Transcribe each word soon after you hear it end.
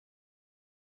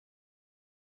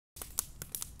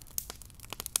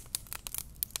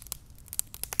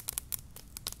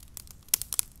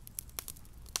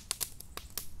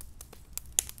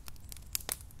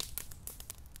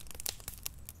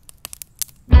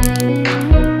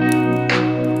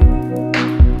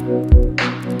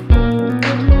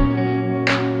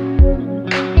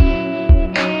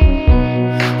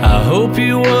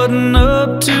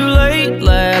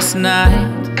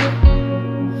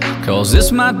'cause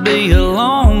this might be a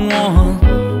long one.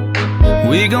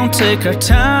 We gon' take our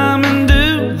time and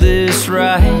do this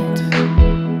right.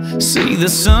 See the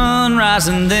sun rise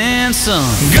and then some.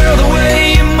 Girl, the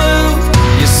way you move,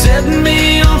 you're setting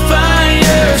me on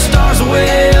fire. Stars are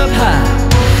way up high,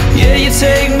 yeah, you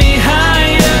take me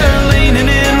higher. Leaning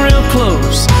in real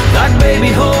close, like baby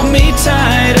hold me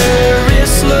tighter.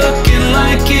 It's looking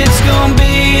like it's gonna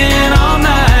be an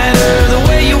all-nighter. The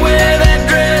way you wear that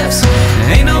dress,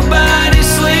 ain't nobody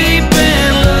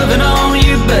sleeping. Loving on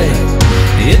you, babe,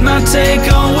 it might take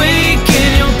all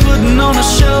weekend. You're putting on a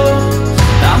show,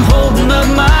 I'm holding up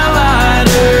my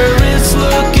lighter. It's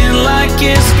looking like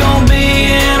it's gonna be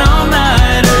an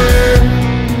all-nighter.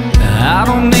 I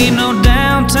don't need no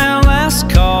downtown last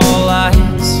call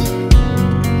lights.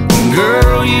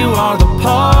 Girl, you are the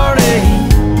party.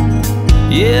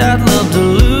 Yeah, I'd love to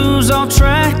lose all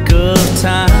track of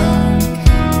time.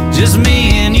 Just me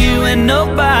and you and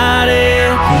nobody.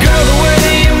 Girl, the way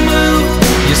you move,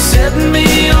 you're setting me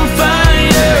on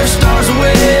fire. Stars are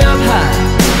way up high,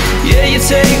 yeah, you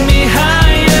take me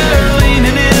higher.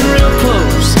 Leaning in real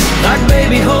close, like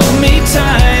baby hold me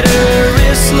tighter.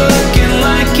 It's looking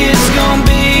like it's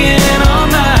gonna be an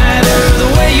all-nighter. The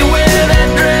way you wear that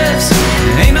dress,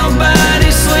 ain't nobody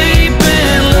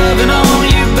sleeping. Loving on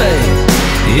you, babe,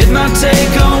 it might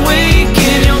take all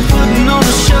weekend. You're putting on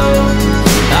a show,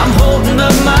 I'm holding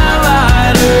up my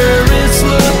lighter. It's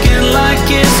looking like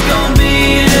it's gonna be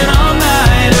an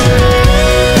all-nighter.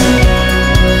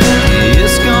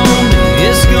 It's gonna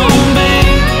be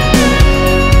an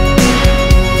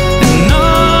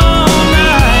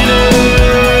all-nighter.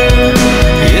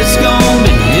 It's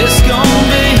gonna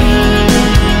be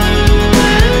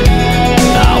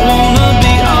I wanna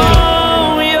be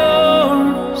all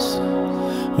yours,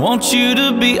 want you to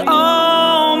be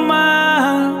all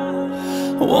mine.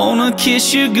 Wanna kiss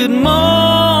you good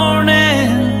morning,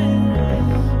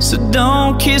 so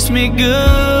don't kiss me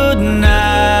good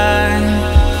night.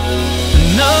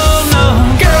 No, no,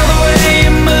 girl, the way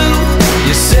you move,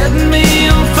 you're setting me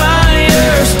on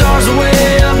fire. Stars are way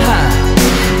up high,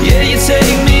 yeah, you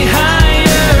take me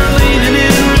higher. Leaning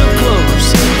in real close,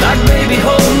 like baby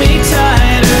hold me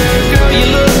tighter. Girl,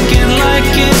 you're looking like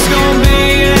it's gonna be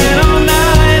an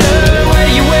all-nighter. The way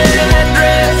you wear that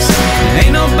dress,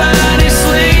 ain't nobody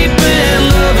sleeping.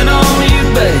 Loving on you,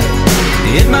 babe,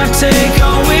 it might take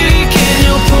all weekend.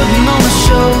 You're putting on a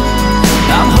show,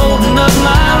 I'm holding up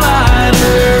my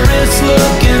lighter. It's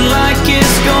looking like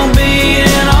it's gonna be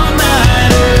an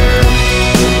all-nighter.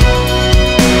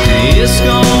 It's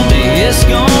gonna be, yeah, it's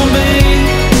gonna be